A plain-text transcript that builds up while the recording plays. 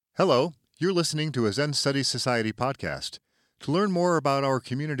Hello, you're listening to a Zen Studies Society podcast. To learn more about our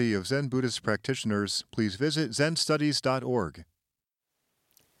community of Zen Buddhist practitioners, please visit zenstudies.org.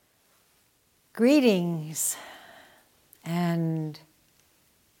 Greetings and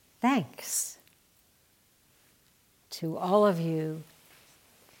thanks to all of you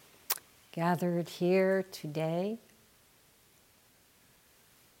gathered here today.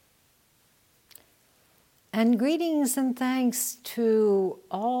 And greetings and thanks to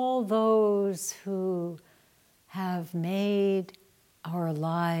all those who have made our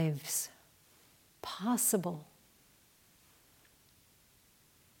lives possible.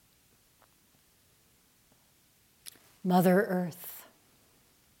 Mother Earth,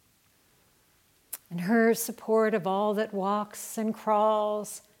 and her support of all that walks and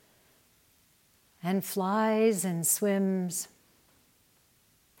crawls and flies and swims.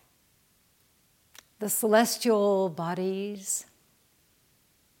 The celestial bodies,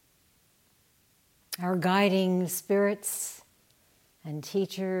 our guiding spirits and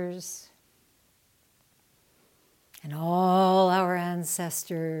teachers, and all our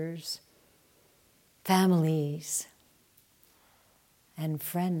ancestors, families, and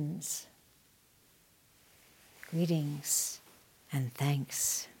friends. Greetings and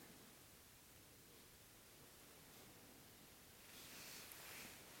thanks.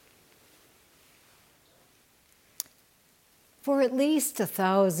 For at least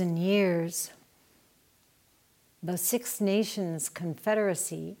 1,000 years, the Six Nations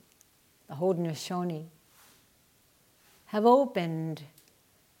Confederacy, the Haudenosaunee, have opened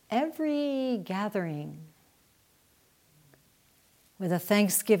every gathering with a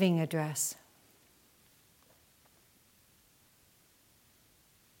Thanksgiving address.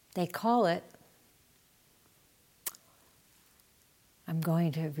 They call it, I'm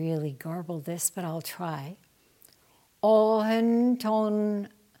going to really garble this, but I'll try, Ohen ton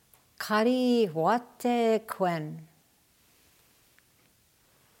kari wate quen.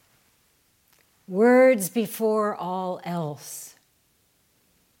 Words before all else.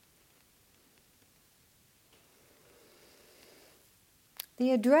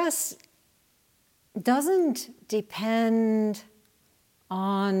 The address doesn't depend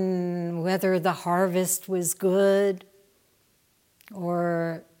on whether the harvest was good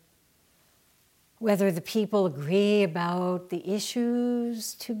or whether the people agree about the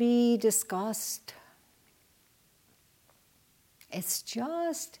issues to be discussed. It's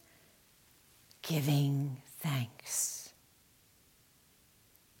just giving thanks.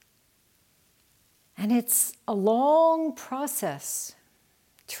 And it's a long process,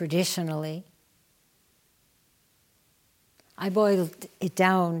 traditionally. I boiled it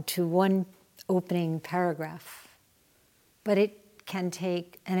down to one opening paragraph, but it can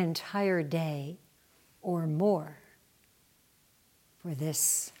take an entire day or more for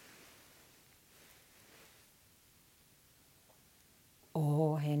this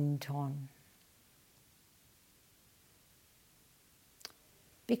Ohen ton.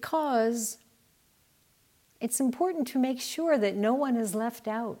 Because it's important to make sure that no one is left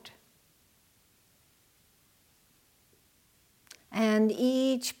out. And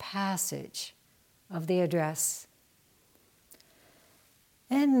each passage of the address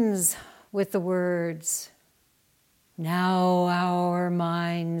ends with the words, "Now our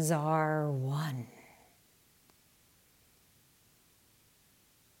minds are one."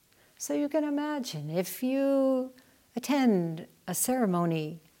 So you can imagine if you attend a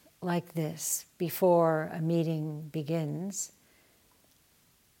ceremony like this before a meeting begins,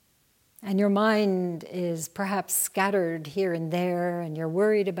 and your mind is perhaps scattered here and there, and you're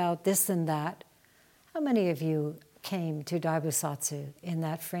worried about this and that, how many of you came to Daibusatsu in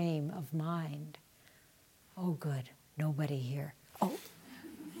that frame of mind? Oh, good, nobody here.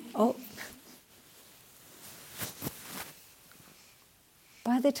 Oh.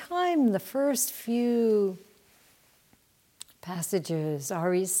 By the time the first few passages are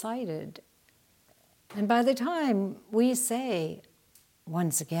recited, and by the time we say,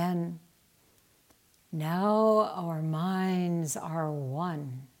 once again, now our minds are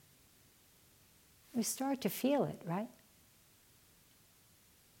one, we start to feel it, right?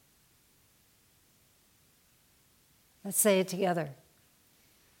 Let's say it together.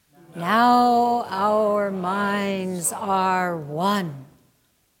 Now our minds are one.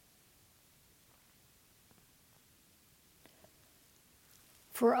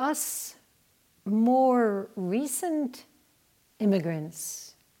 For us, more recent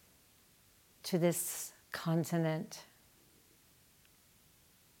immigrants to this continent,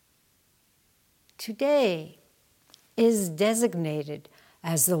 today is designated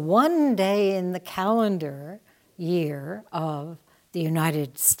as the one day in the calendar year of the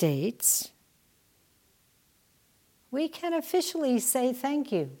United States, we can officially say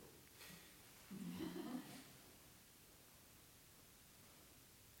thank you.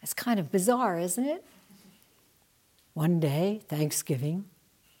 It's kind of bizarre, isn't it? One day, Thanksgiving,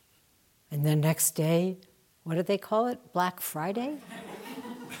 and then next day, what do they call it? Black Friday?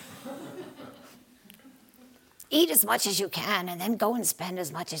 Eat as much as you can, and then go and spend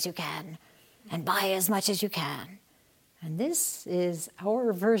as much as you can, and buy as much as you can. And this is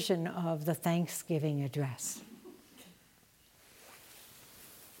our version of the Thanksgiving address.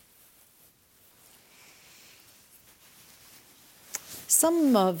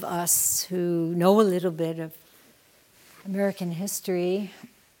 Some of us who know a little bit of American history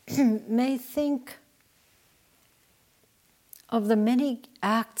may think of the many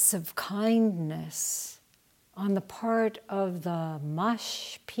acts of kindness on the part of the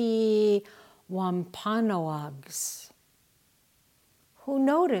Mashpee Wampanoags, who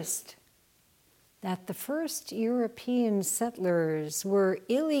noticed that the first European settlers were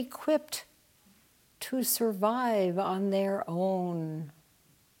ill-equipped to survive on their own,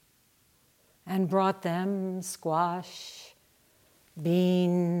 and brought them squash,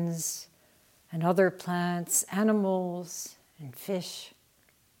 beans, and other plants, animals, and fish.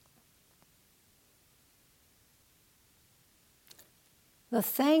 The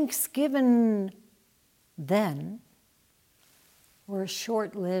thanks given then were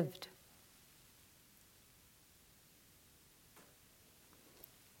short-lived.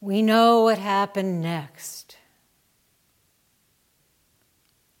 We know what happened next.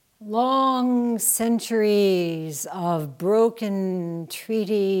 Long centuries of broken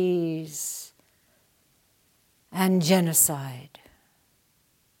treaties and genocide.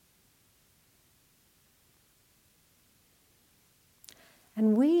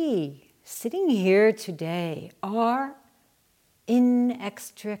 And we, sitting here today, are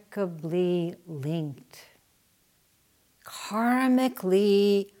inextricably linked,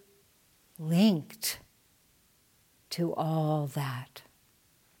 karmically linked to all that.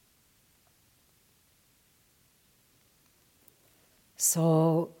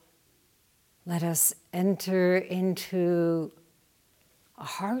 So let us enter into a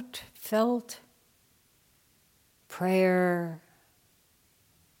heartfelt prayer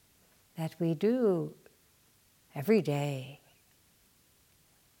that we do every day.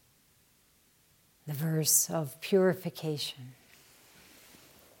 The verse of purification.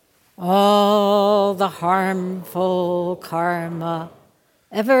 All the harmful karma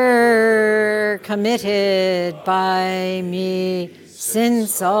ever committed by me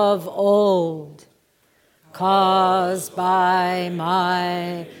since of old, caused by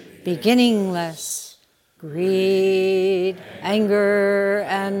my beginningless greed, anger,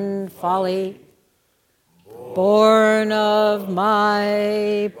 and folly, born of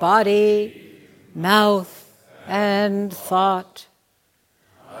my body, mouth, and thought,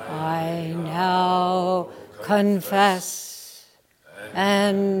 I now confess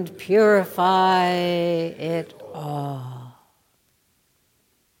and purify it all.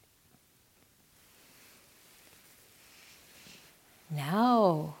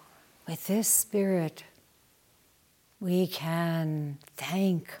 Now, with this spirit, we can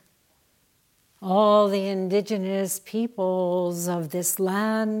thank all the indigenous peoples of this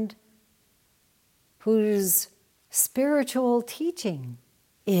land whose spiritual teaching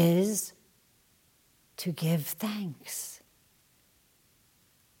is to give thanks.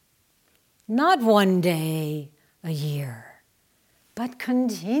 Not one day a year, but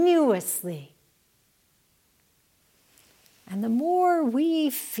continuously. And the more we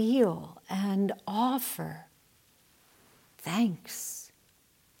feel and offer thanks,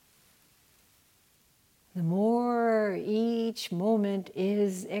 the more each moment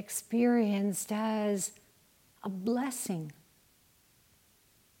is experienced as a blessing.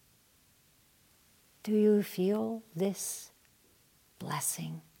 Do you feel this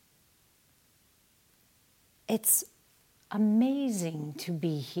blessing? It's amazing to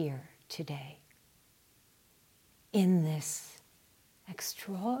be here today in this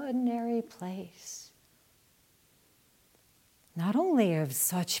extraordinary place, not only of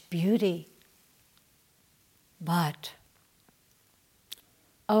such beauty, but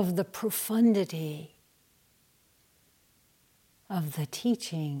of the profundity of the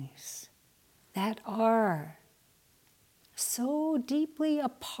teachings that are so deeply a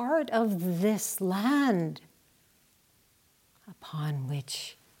part of this land upon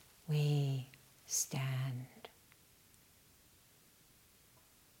which we stand.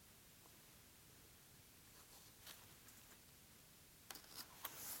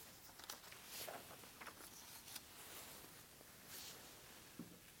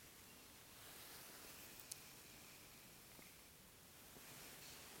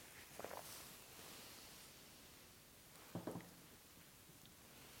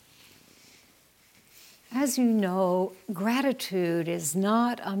 As you know, gratitude is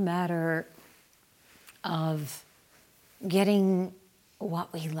not a matter of getting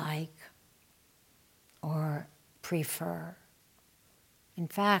what we like or prefer. In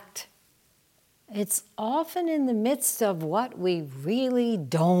fact, it's often in the midst of what we really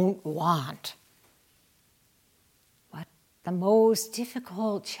don't want. What the most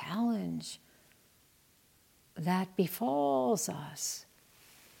difficult challenge that befalls us.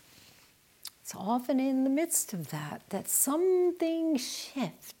 It's often in the midst of that something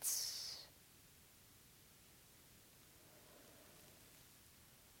shifts.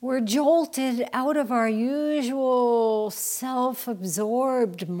 We're jolted out of our usual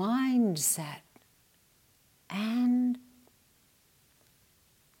self-absorbed mindset. And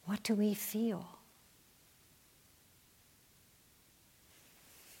what do we feel?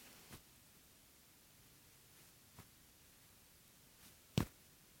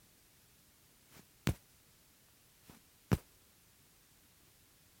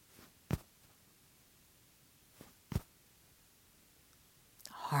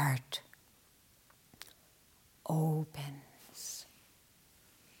 Heart opens.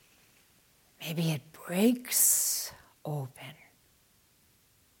 Maybe it breaks open.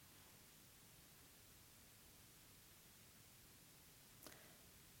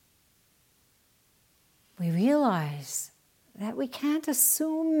 We realize that we can't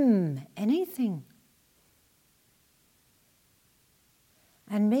assume anything.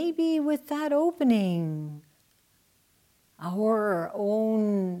 And maybe with that opening, our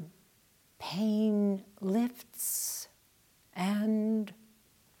own pain lifts and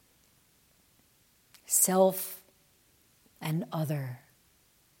self and other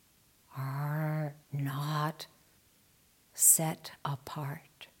are not set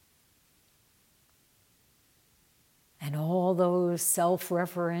apart. And all those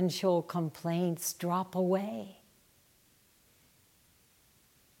self-referential complaints drop away.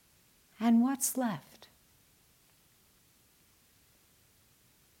 And what's left?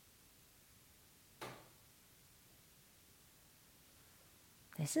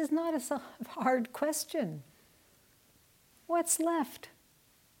 This is not a hard question. What's left?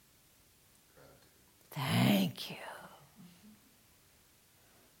 Thank you.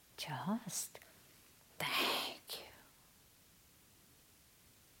 Just thank you.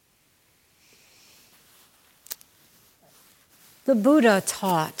 The Buddha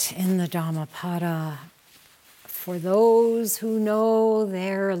taught in the Dhammapada, for those who know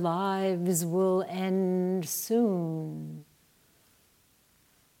their lives will end soon,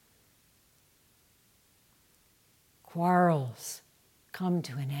 quarrels come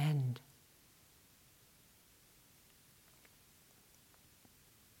to an end.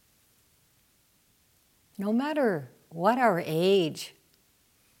 No matter what our age,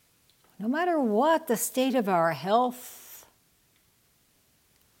 no matter what the state of our health,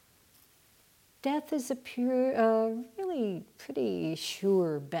 death is a really pretty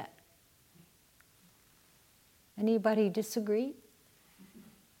sure bet. Anybody disagree?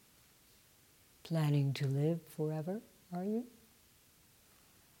 Planning to live forever, are you?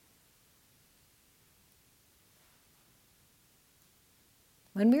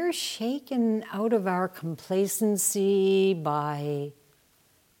 When we're shaken out of our complacency by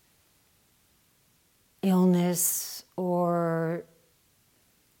illness or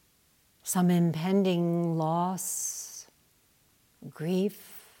some impending loss, grief,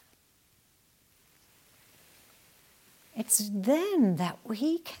 it's then that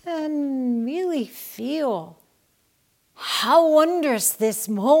we can really feel how wondrous this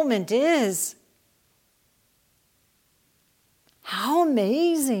moment is. How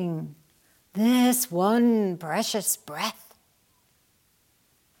amazing this one precious breath.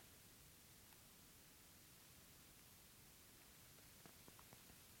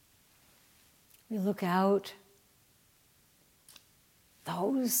 We look out,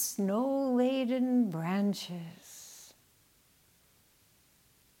 those snow-laden branches.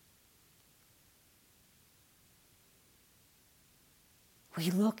 We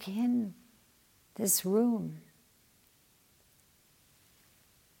look in this room.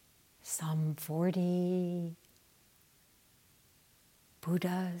 Some 40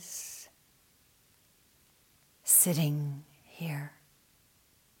 Buddhas sitting here.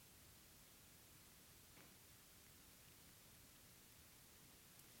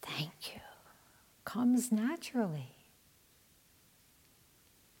 Thank you comes naturally.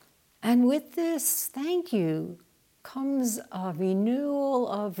 And with this thank you comes a renewal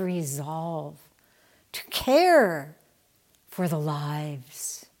of resolve to care for the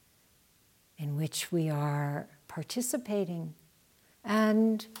lives in which we are participating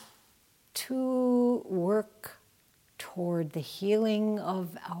and to work toward the healing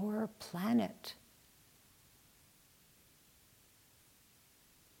of our planet.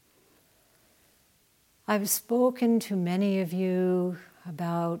 I've spoken to many of you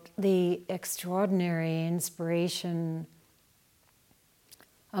about the extraordinary inspiration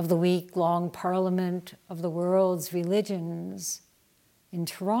of the week-long Parliament of the World's Religions in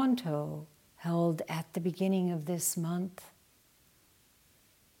Toronto, held at the beginning of this month.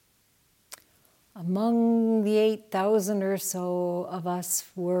 Among the 8,000 or so of us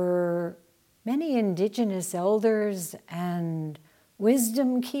were many Indigenous elders and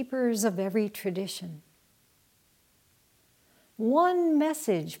wisdom keepers of every tradition. One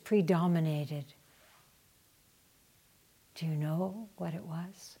message predominated. Do you know what it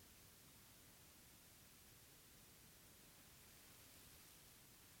was?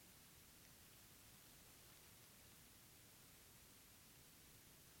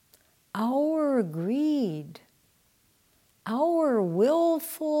 Our greed, our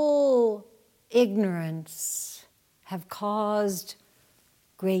willful ignorance have caused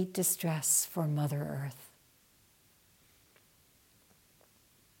great distress for Mother Earth.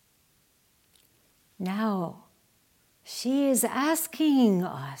 Now, she is asking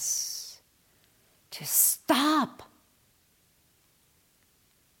us to stop,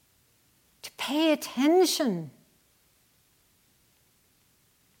 to pay attention,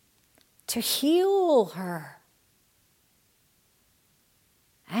 to heal her,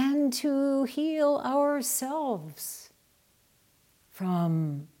 and to heal ourselves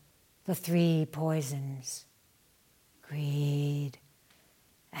from the three poisons: greed,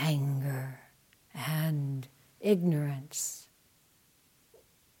 anger, and ignorance.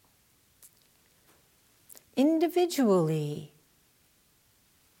 Individually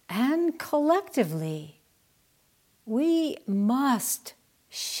and collectively, we must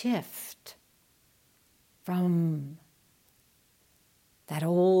shift from that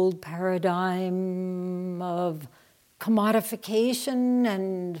old paradigm of commodification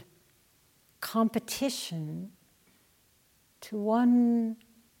and competition to one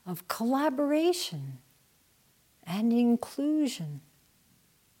of collaboration and inclusion.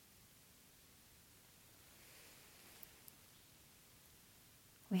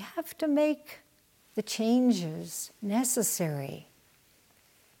 We have to make the changes necessary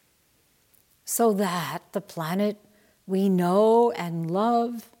so that the planet we know and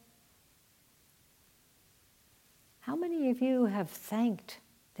love. How many of you have thanked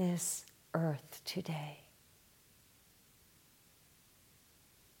this earth today?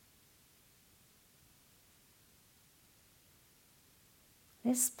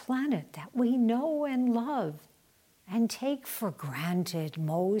 This planet that we know and love and take for granted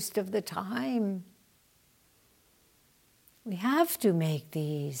most of the time. We have to make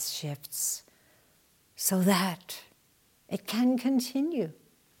these shifts so that it can continue.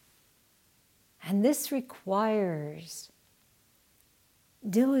 And this requires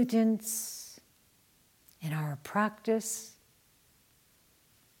diligence in our practice,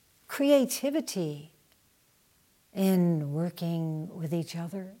 creativity in working with each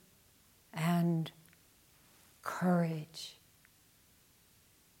other, and courage.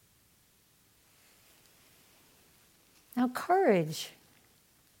 Now, courage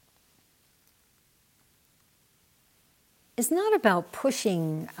is not about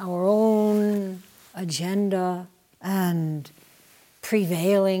pushing our own agenda and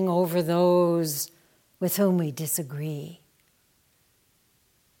prevailing over those with whom we disagree.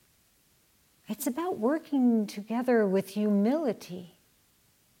 It's about working together with humility.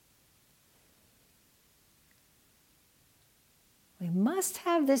 We must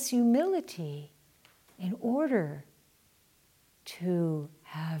have this humility in order to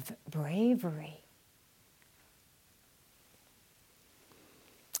have bravery.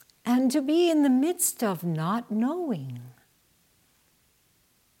 And to be in the midst of not knowing.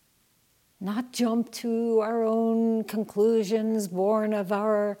 Not jump to our own conclusions born of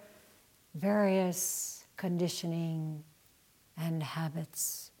our various conditioning and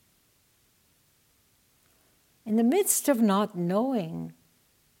habits. In the midst of not knowing,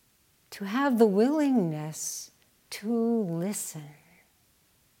 to have the willingness to listen,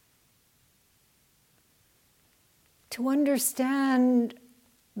 to understand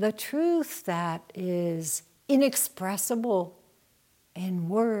the truth that is inexpressible in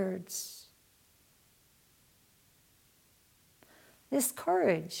words. This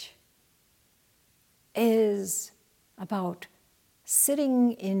courage is about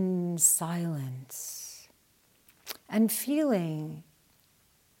sitting in silence and feeling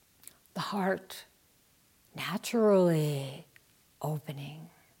the heart naturally opening.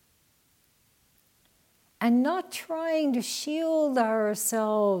 and not trying to shield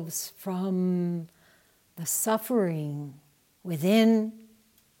ourselves from the suffering within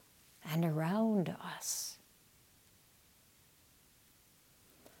and around us.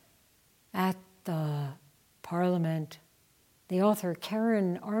 At the Parliament, the author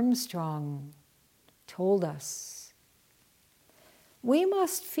Karen Armstrong told us, we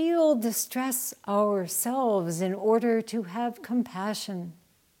must feel distress ourselves in order to have compassion.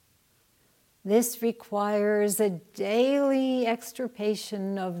 This requires a daily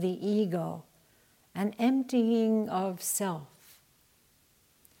extirpation of the ego, an emptying of self.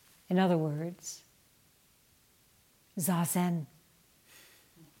 In other words, Zazen.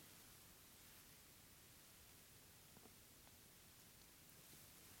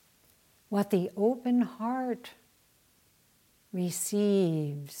 What the open heart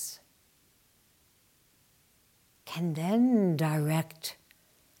receives can then direct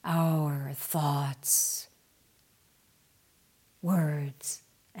our thoughts, words,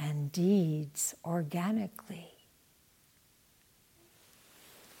 and deeds organically.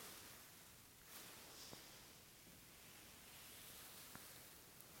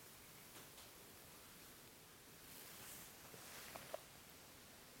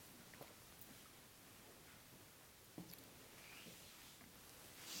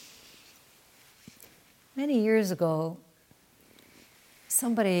 Many years ago,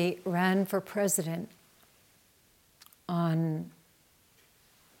 somebody ran for president on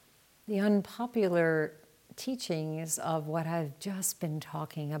the unpopular teachings of what I've just been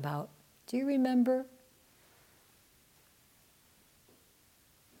talking about. Do you remember?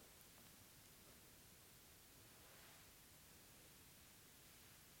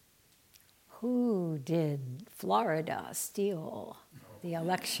 Who did Florida steal the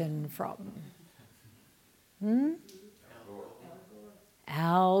election from?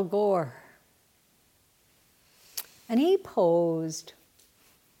 Al Gore. And he posed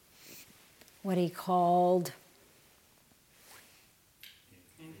what he called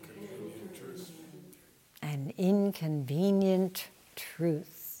an inconvenient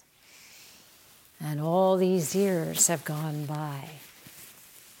truth. And all these years have gone by,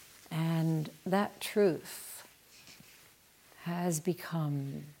 and that truth has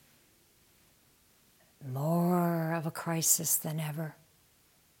become more of a crisis than ever.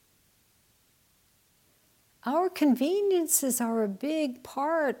 Our conveniences are a big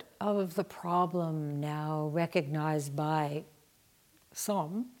part of the problem now recognized by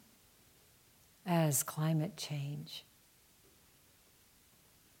some as climate change.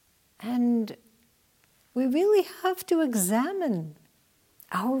 And we really have to examine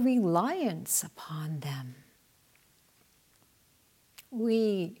our reliance upon them.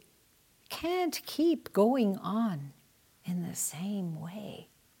 We can't keep going on in the same way.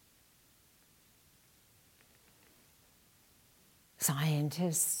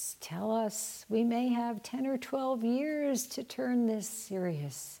 Scientists tell us we may have 10 or 12 years to turn this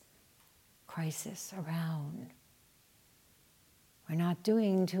serious crisis around. We're not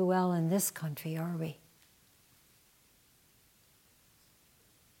doing too well in this country, are we?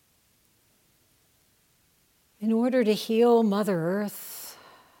 In order to heal Mother Earth,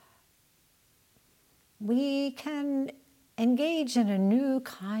 we can engage in a new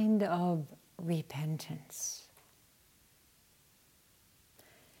kind of repentance.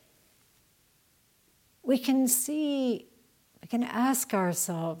 We can ask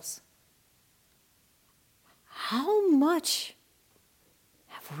ourselves, how much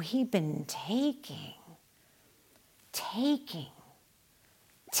have we been taking?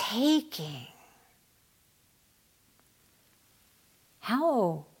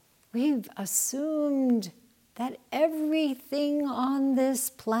 How we've assumed that everything on this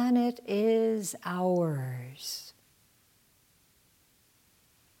planet is ours.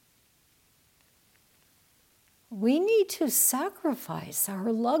 We need to sacrifice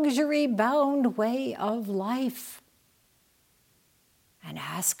our luxury-bound way of life and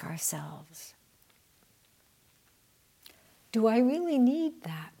ask ourselves, do I really need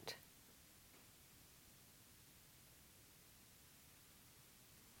that?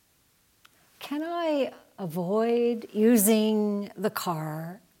 Can I avoid using the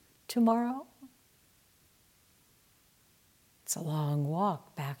car tomorrow? It's a long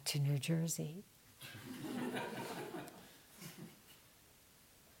walk back to New Jersey.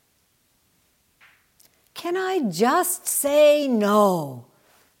 Can I just say no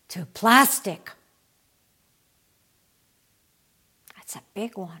to plastic? That's a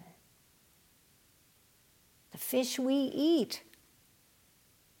big one. The fish we eat,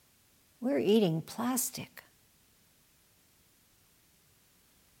 we're eating plastic.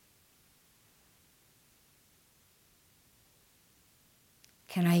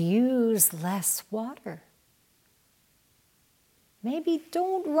 Can I use less water? Maybe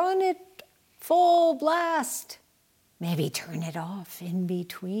don't run it full blast. Maybe turn it off in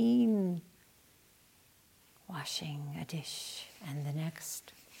between washing a dish and the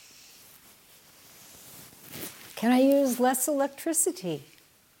next. Can I use less electricity?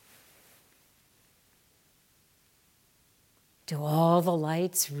 Do all the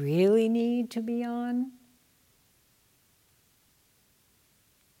lights really need to be on?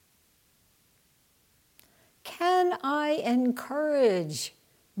 Can I encourage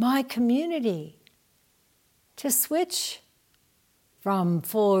my community to switch from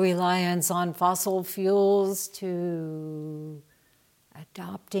full reliance on fossil fuels to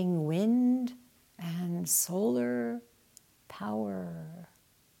adopting wind and solar power?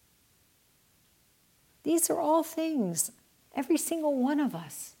 These are all things every single one of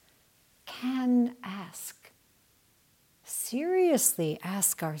us can ask, seriously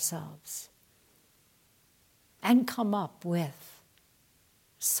ask ourselves, and come up with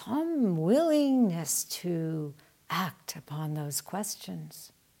some willingness to act upon those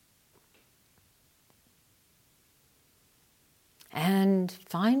questions. And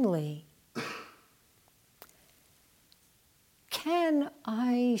finally, can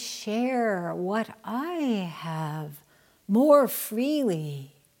I share what I have more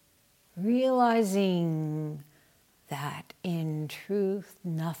freely, realizing that in truth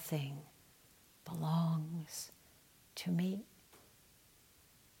nothing belongs to me?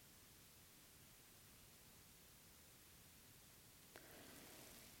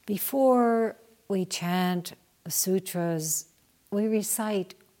 Before we chant the sutras, we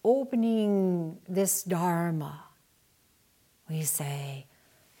recite opening this Dharma. We say,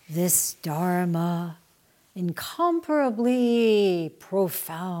 this Dharma, incomparably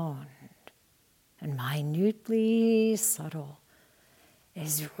profound and minutely subtle,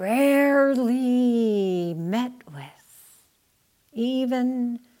 is rarely met with,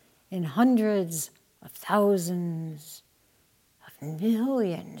 even in hundreds of thousands of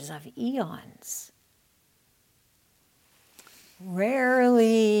millions of eons.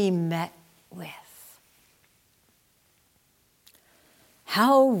 Rarely met with.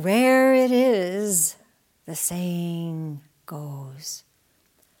 How rare it is, the saying goes,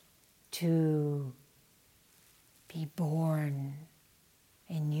 to be born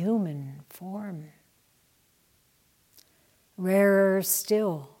in human form. Rarer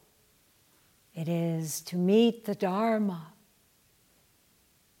still it is to meet the Dharma,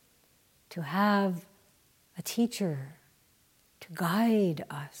 to have a teacher to guide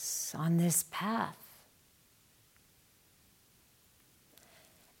us on this path.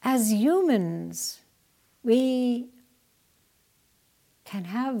 As humans, we can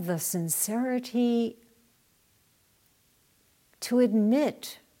have the sincerity to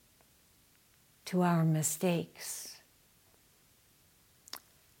admit to our mistakes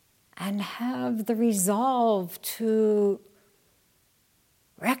and have the resolve to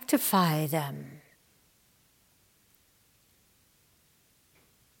rectify them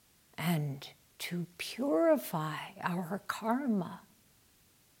and to purify our karma.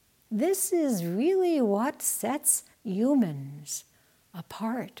 This is really what sets humans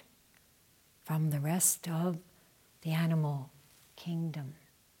apart from the rest of the animal kingdom.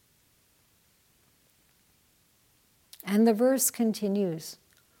 And the verse continues,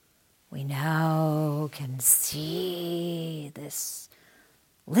 we now can see this,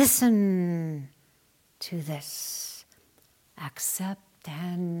 listen to this, accept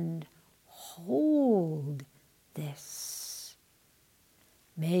and hold this.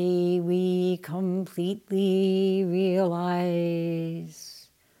 May we completely realize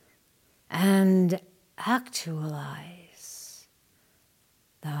and actualize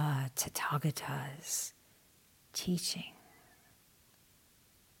the Tathagata's teaching.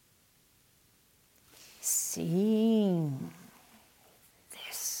 Seeing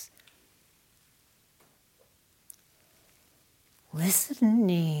this,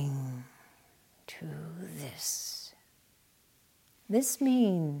 listening to this. This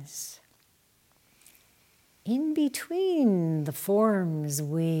means in between the forms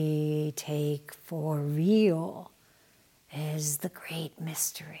we take for real is the great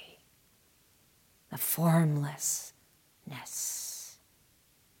mystery, the formlessness.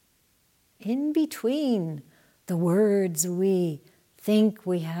 In between the words we think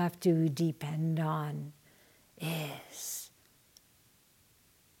we have to depend on is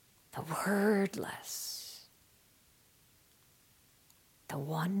the wordless, the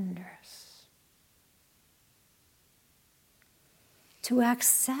wondrous. To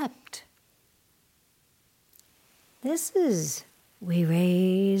accept, this is We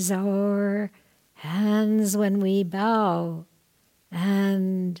raise our hands when we bow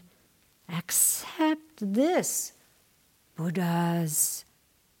and accept this Buddha's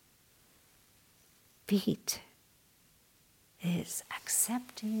feet is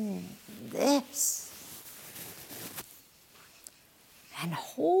accepting this and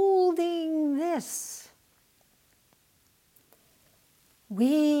holding this.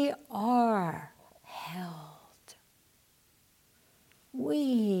 We are held.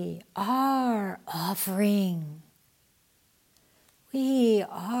 We are offering. We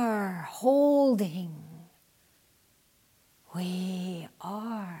are holding. We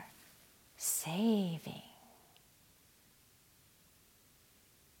are saving.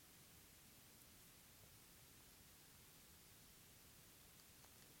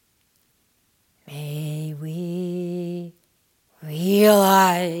 May we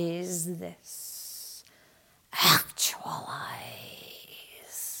realize this, actualize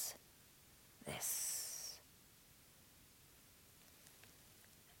this.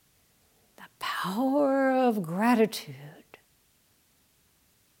 The power of gratitude,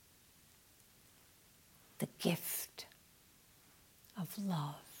 the gift of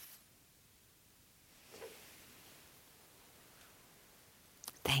love.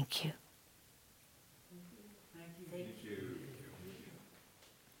 Thank you.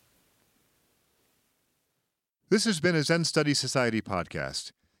 This has been a Zen Study Society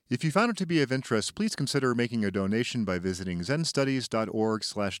podcast. If you found it to be of interest, please consider making a donation by visiting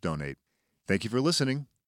zenstudies.org/donate. Thank you for listening.